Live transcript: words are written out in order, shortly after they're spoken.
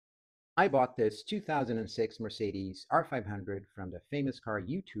I bought this 2006 Mercedes R500 from the famous car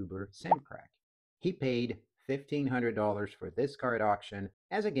YouTuber Samcrac. He paid $1,500 for this car at auction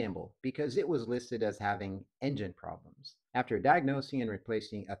as a gamble because it was listed as having engine problems. After diagnosing and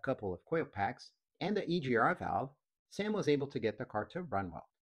replacing a couple of coil packs and the EGR valve, Sam was able to get the car to run well.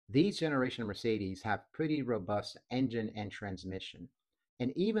 These generation Mercedes have pretty robust engine and transmission.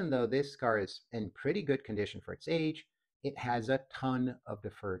 And even though this car is in pretty good condition for its age, it has a ton of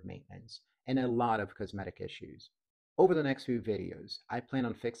deferred maintenance and a lot of cosmetic issues. Over the next few videos, I plan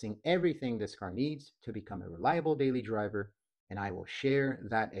on fixing everything this car needs to become a reliable daily driver, and I will share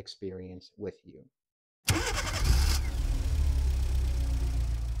that experience with you.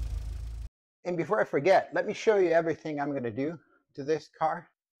 And before I forget, let me show you everything I'm going to do to this car.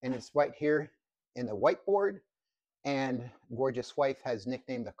 And it's right here in the whiteboard. And Gorgeous Wife has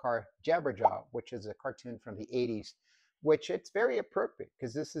nicknamed the car Jabberjaw, which is a cartoon from the 80s, which it's very appropriate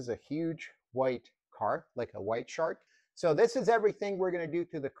because this is a huge white car, like a white shark. So this is everything we're going to do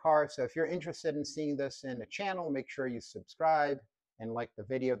to the car. So if you're interested in seeing this in the channel, make sure you subscribe and like the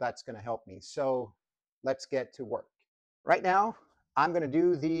video. That's going to help me. So let's get to work. Right now, I'm going to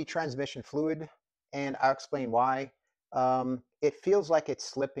do the transmission fluid, and I'll explain why. It feels like it's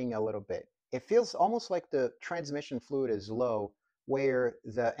slipping a little bit. It feels almost like the transmission fluid is low, where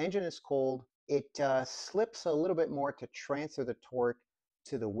the engine is cold. It slips a little bit more to transfer the torque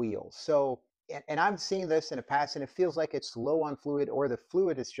to the wheels. So, and I've seen this in the past, and it feels like it's low on fluid, or the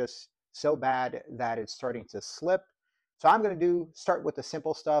fluid is just so bad that it's starting to slip. So I'm going to start with the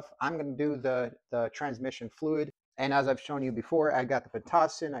simple stuff. I'm going to do the transmission fluid. And as I've shown you before, I got the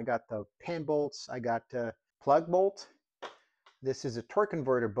Pitassin, I got the pin bolts, I got the plug bolt. This is a torque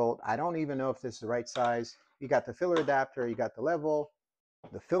converter bolt. I don't even know if this is the right size. You got the filler adapter, you got the level,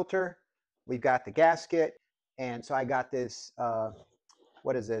 the filter, we've got the gasket. And so I got this,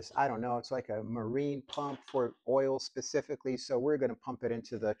 what is this? I don't know. It's like a marine pump for oil specifically. So we're going to pump it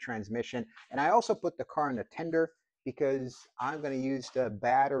into the transmission. And I also put the car in the tender because I'm going to use the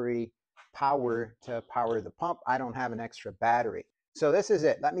battery power to power the pump. I don't have an extra battery. So this is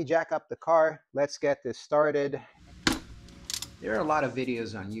it. Let me jack up the car. Let's get this started. There are a lot of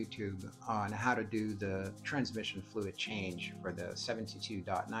videos on YouTube on how to do the transmission fluid change for the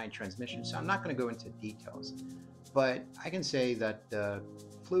 72.9 transmission, so I'm not going to go into details. But I can say that the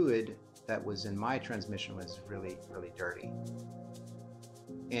fluid that was in my transmission was really, really dirty.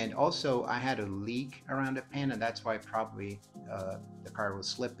 And also I had a leak around the pan, and that's why probably the car was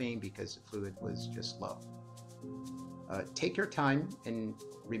slipping, because the fluid was just low. Take your time in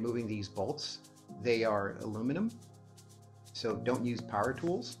removing these bolts. They are aluminum, so don't use power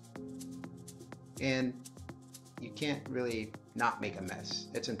tools, and you can't really not make a mess.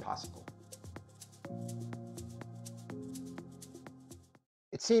 It's impossible.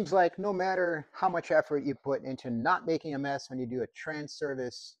 It seems like no matter how much effort you put into not making a mess, when you do a trans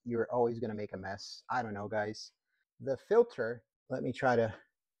service, you're always going to make a mess. I don't know, guys. The filter, let me try to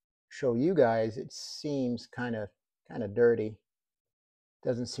show you guys. It seems kind of dirty.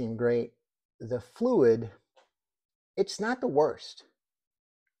 Doesn't seem great. The fluid, it's not the worst,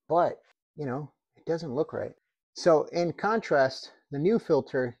 but you know, it doesn't look right. So in contrast, the new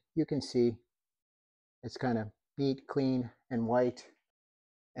filter, you can see it's kind of neat, clean, and white.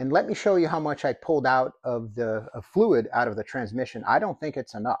 And let me show you how much I pulled out of the fluid out of the transmission. I don't think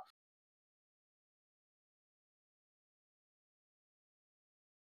it's enough.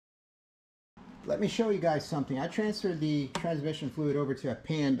 Let me show you guys something. I transferred the transmission fluid over to a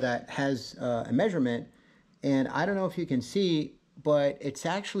pan that has a measurement, and I don't know if you can see, but it's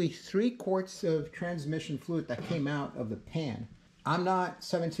actually 3 quarts of transmission fluid that came out of the pan. I'm not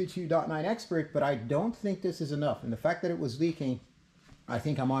 722.9 expert, but I don't think this is enough. And the fact that it was leaking, I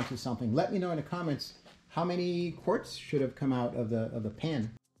think I'm onto something. Let me know in the comments how many quarts should have come out of the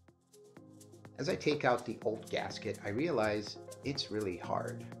pan. As I take out the old gasket, I realize it's really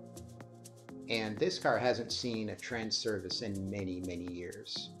hard. And this car hasn't seen a trans service in many, many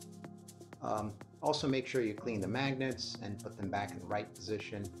years. Also make sure you clean the magnets and put them back in the right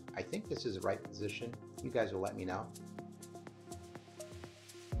position. I think this is the right position. You guys will let me know.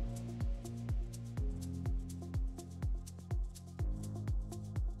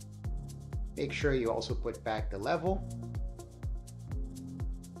 Make sure you also put back the level.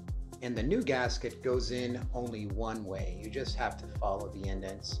 And the new gasket goes in only one way. You just have to follow the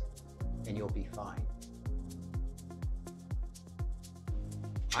indents and you'll be fine.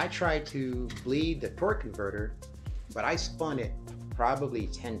 I tried to bleed the torque converter, but I spun it probably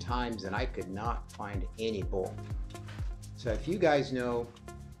 10 times and I could not find any bolt. So if you guys know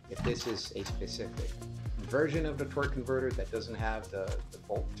if this is a specific version of the torque converter that doesn't have the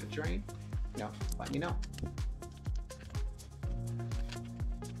bolt to drain, let me know.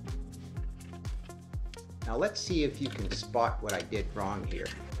 Now let's see if you can spot what I did wrong here.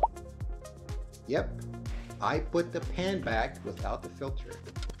 Yep, I put the pan back without the filter.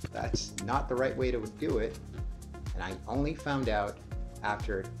 That's not the right way to do it, and I only found out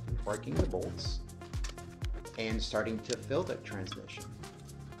after torquing the bolts and starting to fill the transmission.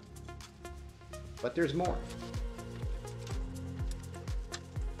 But there's more.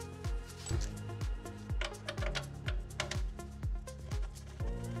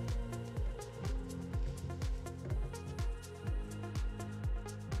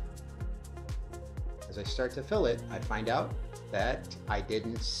 As I start to fill it, I find out that I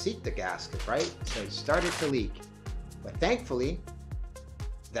didn't seat the gasket right, so it started to leak. But thankfully,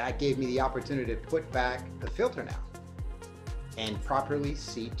 that gave me the opportunity to put back the filter now and properly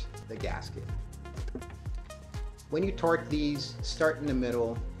seat the gasket. When you torque these, start in the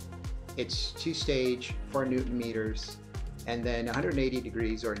middle. It's 2-stage, 4 Newton meters, and then 180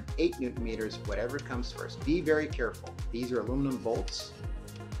 degrees or 8 Newton meters, whatever comes first. Be very careful. These are aluminum bolts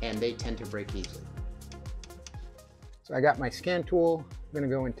and they tend to break easily. So I got my scan tool. I'm gonna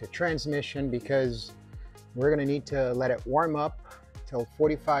go into transmission because we're gonna need to let it warm up till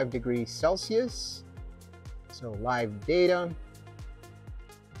 45 degrees Celsius. So live data.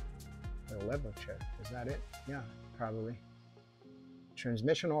 The level check, is that it? Yeah, probably.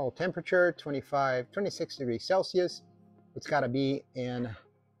 Transmission oil temperature, 26 degrees Celsius. It's gotta be in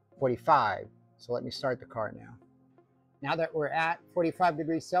 45. So let me start the car now. Now that we're at 45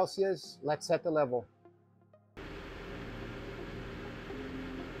 degrees Celsius, let's set the level.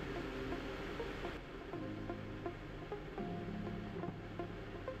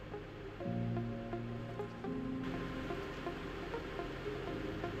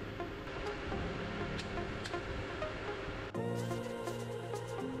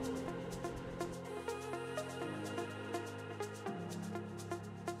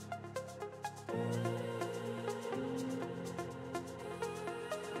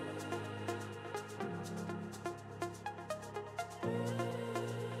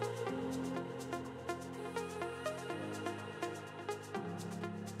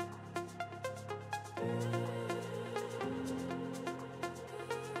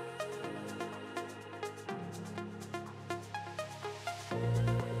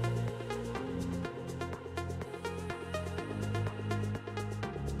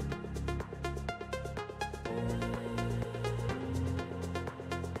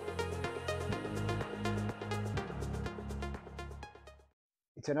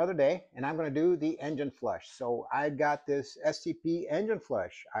 It's another day and I'm going to do the engine flush. So I got this STP engine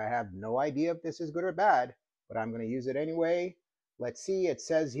flush. I have no idea if this is good or bad, but I'm going to use it anyway. Let's see, it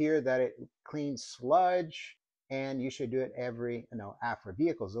says here that it cleans sludge and you should do it every, after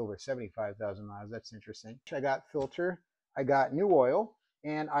vehicles over 75,000 miles. That's interesting. I got filter, I got new oil,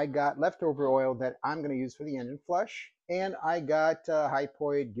 and I got leftover oil that I'm going to use for the engine flush. And I got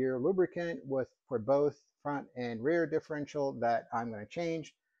hypoid gear lubricant for both front and rear differential that I'm going to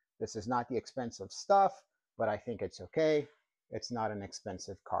change. This is not the expensive stuff, but I think it's okay. It's not an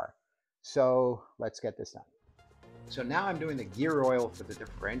expensive car. So let's get this done. So now I'm doing the gear oil for the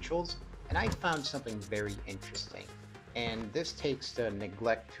differentials, and I found something very interesting. And this takes the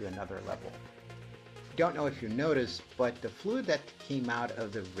neglect to another level. Don't know if you noticed, but the fluid that came out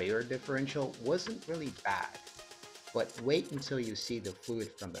of the rear differential wasn't really bad. But wait until you see the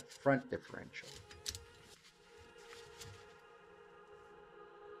fluid from the front differential.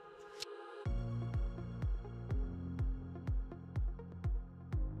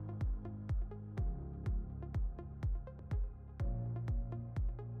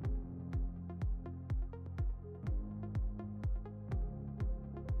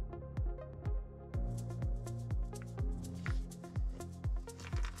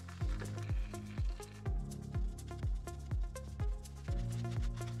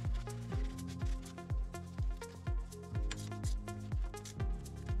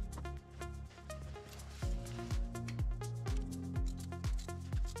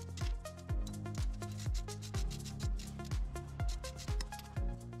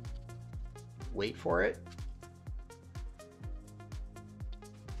 Wait for it.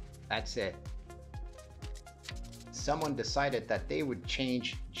 That's it. Someone decided that they would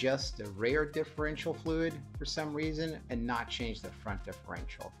change just the rear differential fluid for some reason and not change the front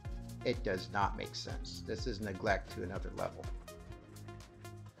differential. It does not make sense. This is neglect to another level.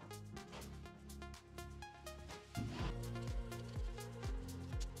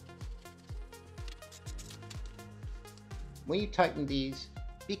 When you tighten these,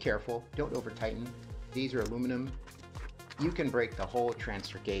 be careful, don't over tighten. these are aluminum. You can break the whole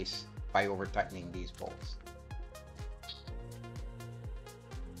transfer case by over tightening these bolts.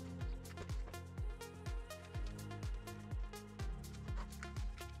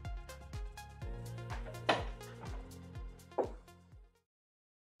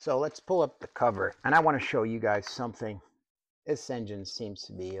 So let's pull up the cover, and I want to show you guys something. This engine seems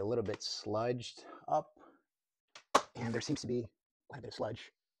to be a little bit sludged up, and there seems to be quite a bit of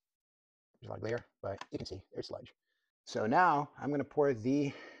sludge. There's a lot of glare, but you can see there's sludge. So now I'm going to pour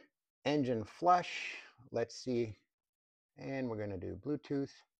the engine flush. Let's see, and we're going to do Bluetooth,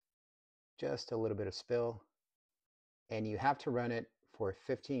 just a little bit of spill, and you have to run it for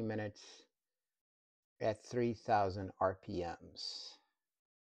 15 minutes at 3,000 RPMs.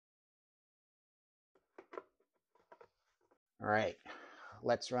 All right,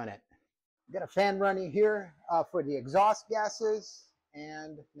 let's run it. Got a fan running here for the exhaust gases,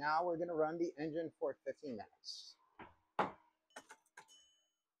 and now we're going to run the engine for 15 minutes.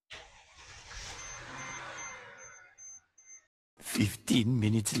 "15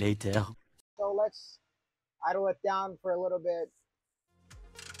 minutes later." So let's idle it down for a little bit.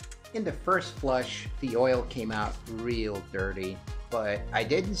 In the first flush, the oil came out real dirty, but I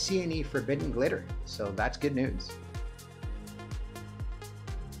didn't see any forbidden glitter, so that's good news.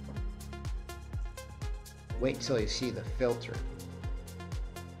 Wait till you see the filter.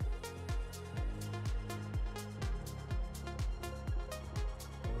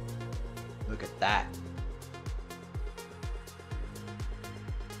 Look at that.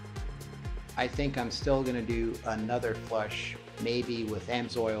 I think I'm still gonna do another flush, maybe with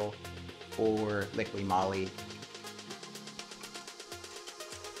AMSOIL or liquid moly.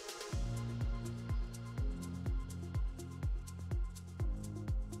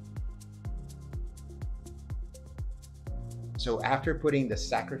 So after putting the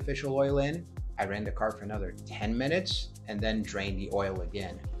sacrificial oil in, I ran the car for another 10 minutes and then drained the oil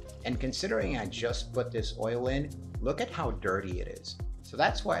again. And considering I just put this oil in, look at how dirty it is. So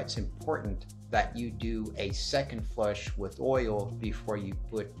that's why it's important that you do a second flush with oil before you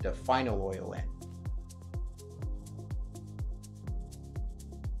put the final oil in.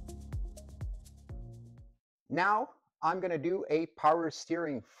 Now I'm gonna do a power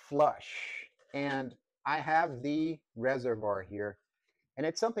steering flush, and I have the reservoir here, and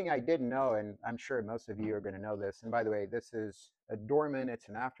it's something I didn't know, and I'm sure most of you are gonna know this. And by the way, this is a Dorman, it's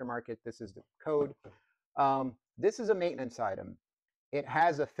an aftermarket, this is the code. This is a maintenance item. It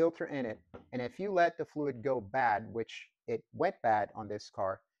has a filter in it, and if you let the fluid go bad, which it went bad on this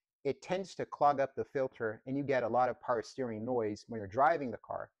car, it tends to clog up the filter, and you get a lot of power steering noise when you're driving the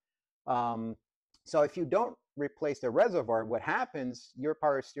car. So if you don't replace the reservoir, what happens, your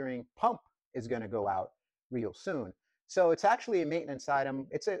power steering pump is going to go out real soon. So it's actually a maintenance item.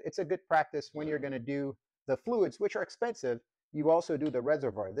 It's a good practice when you're going to do the fluids, which are expensive. You also do the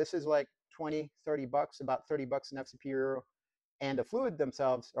reservoir. This is like 20, 30 bucks, about 30 bucks in FCP Euro. And the fluid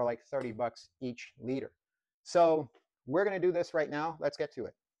themselves are like 30 bucks each liter. So we're going to do this right now. Let's get to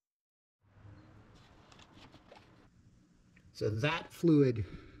it. So that fluid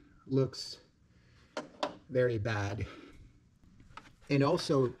looks very bad. And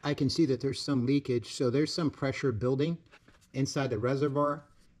also I can see that there's some leakage. So there's some pressure building inside the reservoir.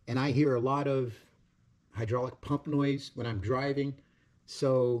 And I hear a lot of hydraulic pump noise when I'm driving.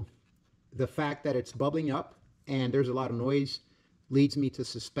 So the fact that it's bubbling up and there's a lot of noise leads me to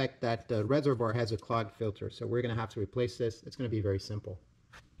suspect that the reservoir has a clogged filter. So we're going to have to replace this. It's going to be very simple.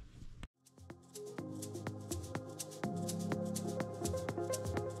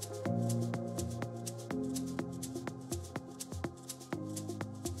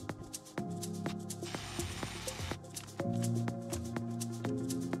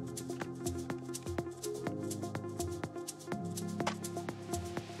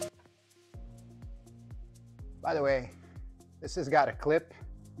 By the way, this has got a clip.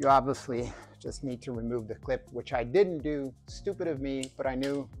 You obviously just need to remove the clip, which I didn't do. Stupid of me, but I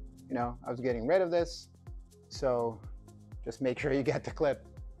knew, I was getting rid of this. So just make sure you get the clip.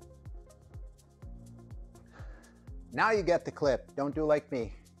 Now you get the clip. Don't do like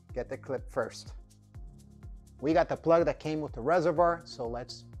me. Get the clip first. We got the plug that came with the reservoir, so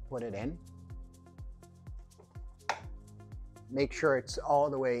let's put it in. Make sure it's all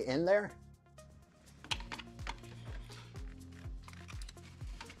the way in there.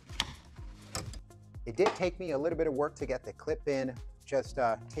 It did take me a little bit of work to get the clip in. Just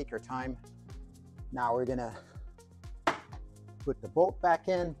take your time. Now we're gonna put the bolt back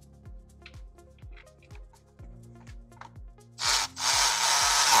in.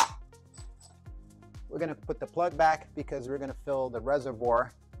 We're gonna put the plug back because we're gonna fill the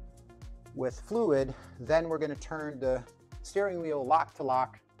reservoir with fluid, then we're going to turn the steering wheel lock to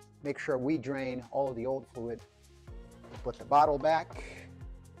lock, make sure we drain all of the old fluid. Put the bottle back.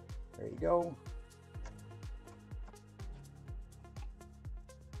 There you go.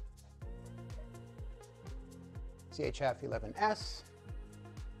 CHF 11S.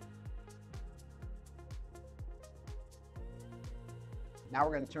 Now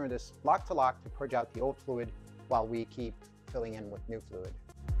we're going to turn this lock to lock to purge out the old fluid while we keep filling in with new fluid.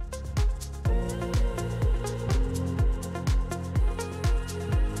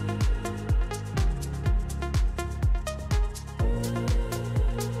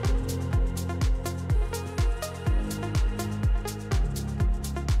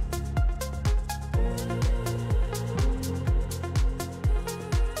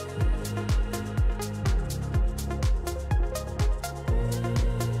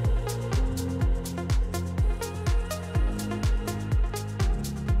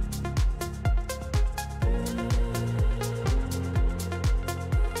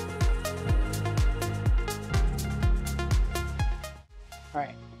 All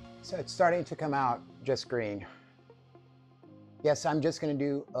right, so it's starting to come out just green. Yes, I'm just going to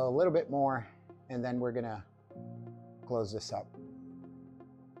do a little bit more and then we're going to close this up.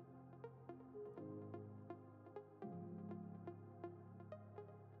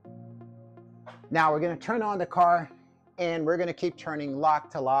 Now we're going to turn on the car and we're going to keep turning lock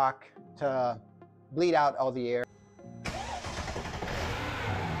to bleed out all the air.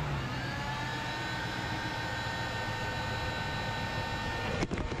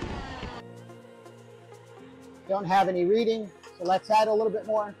 Don't have any reading, so let's add a little bit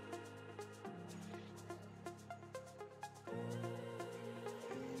more.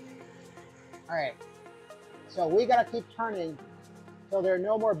 All right, so we gotta keep turning till there are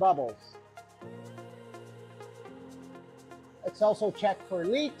no more bubbles. Let's also check for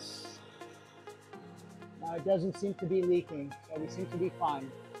leaks. Now it doesn't seem to be leaking, so we seem to be fine.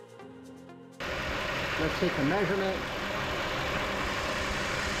 Let's take a measurement.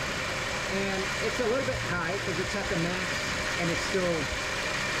 And it's a little bit high because it's at the max and it's still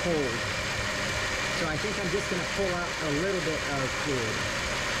cold. So I think I'm just going to pull out a little bit of fluid.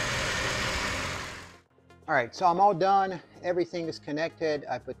 All right, so I'm all done. Everything is connected.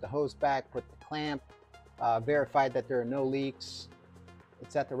 I put the hose back, put the clamp, verified that there are no leaks.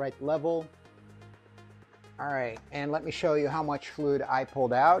 It's at the right level. All right, and let me show you how much fluid I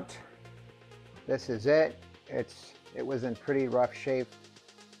pulled out. This is it. It was in pretty rough shape.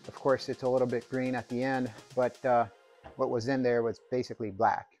 Of course, it's a little bit green at the end, but what was in there was basically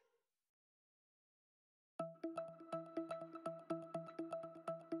black.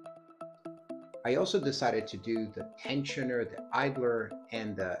 I also decided to do the tensioner, the idler,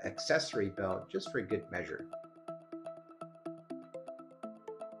 and the accessory belt just for good measure.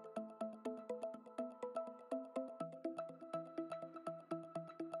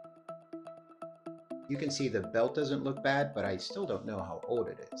 You can see the belt doesn't look bad, but I still don't know how old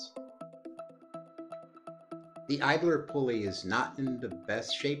it is. The idler pulley is not in the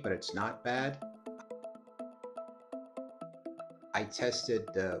best shape, but it's not bad. I tested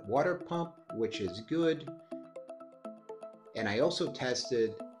the water pump, which is good. And I also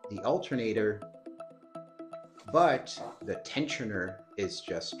tested the alternator, but the tensioner is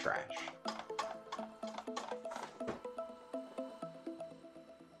just trash.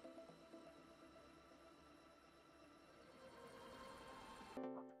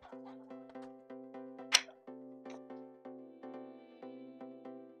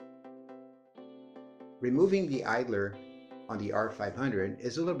 Removing the idler on the R500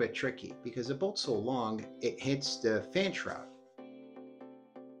 is a little bit tricky because the bolt's so long, it hits the fan shroud.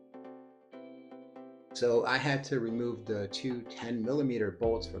 So I had to remove the two 10mm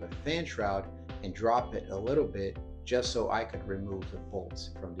bolts for the fan shroud and drop it a little bit just so I could remove the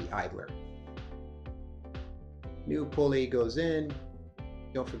bolts from the idler. New pulley goes in.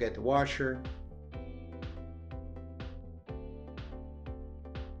 Don't forget the washer.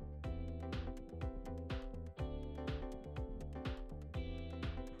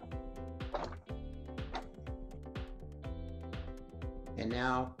 And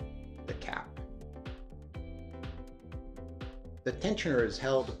now the cap. The tensioner is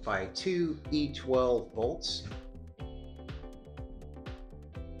held by two E12 bolts.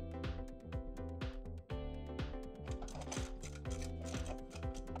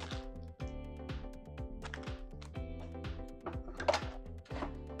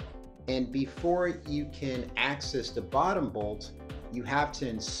 And before you can access the bottom bolt, you have to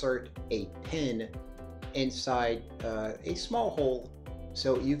insert a pin inside a small hole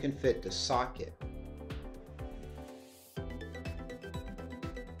so you can fit the socket.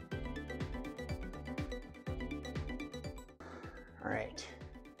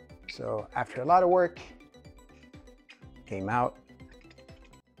 So after a lot of work, came out.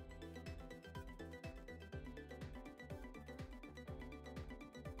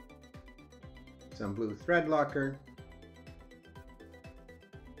 Some blue thread locker.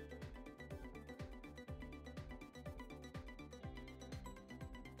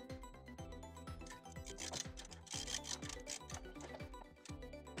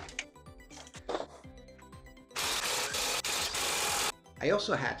 I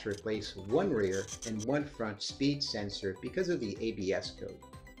also had to replace one rear and one front speed sensor because of the ABS code.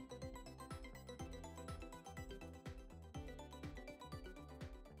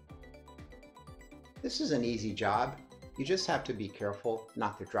 This is an easy job. You just have to be careful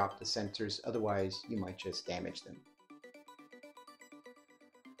not to drop the sensors, otherwise you might just damage them.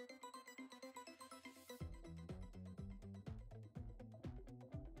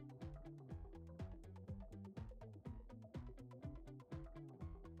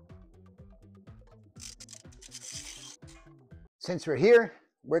 Since we're here,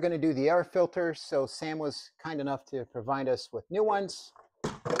 we're going to do the air filters. So Sam was kind enough to provide us with new ones.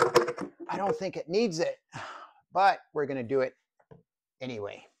 I don't think it needs it, but we're going to do it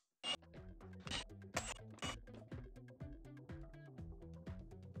anyway.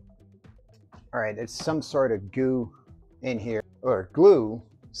 All right, there's some sort of goo in here, or glue,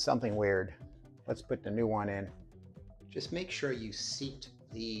 something weird. Let's put the new one in. Just make sure you seat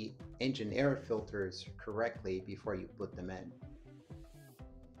the engine air filters correctly before you put them in.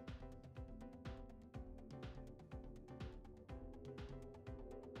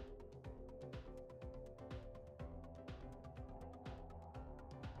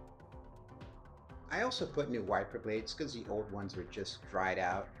 I also put new wiper blades because the old ones were just dried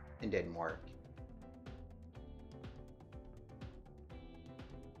out and didn't work.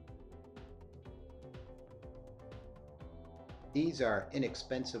 These are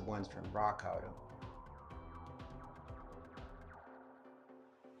inexpensive ones from Rock Auto.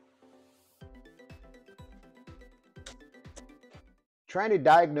 Trying to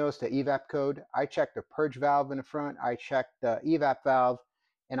diagnose the evap code, I checked the purge valve in the front, I checked the evap valve,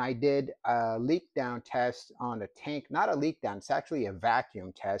 and I did a leak down test on the tank. Not a leak down, it's actually a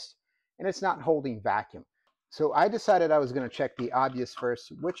vacuum test, and it's not holding vacuum. So I decided I was going to check the obvious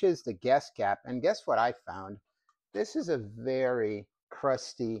first, which is the gas cap. And guess what I found? This is a very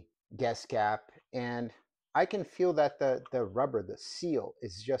crusty gas cap, and I can feel that the rubber, the seal,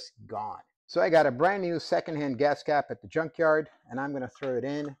 is just gone. So I got a brand new secondhand gas cap at the junkyard, and I'm going to throw it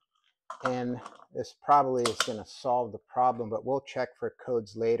in. And this probably is going to solve the problem, but we'll check for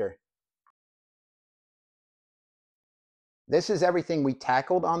codes later. This is everything we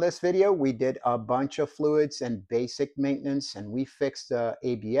tackled on this video. We did a bunch of fluids and basic maintenance, and we fixed the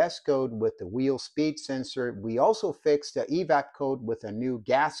ABS code with the wheel speed sensor. We also fixed the evap code with a new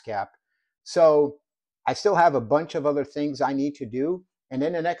gas cap. So I still have a bunch of other things I need to do. And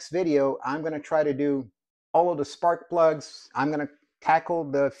in the next video, I'm going to try to do all of the spark plugs. I'm going to tackle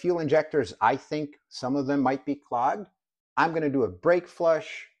the fuel injectors. I think some of them might be clogged. I'm going to do a brake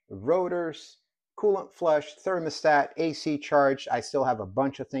flush, rotors, coolant flush, thermostat, AC charge. I still have a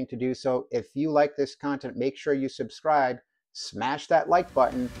bunch of things to do. So if you like this content, make sure you subscribe, smash that like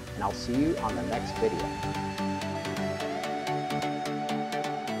button, and I'll see you on the next video.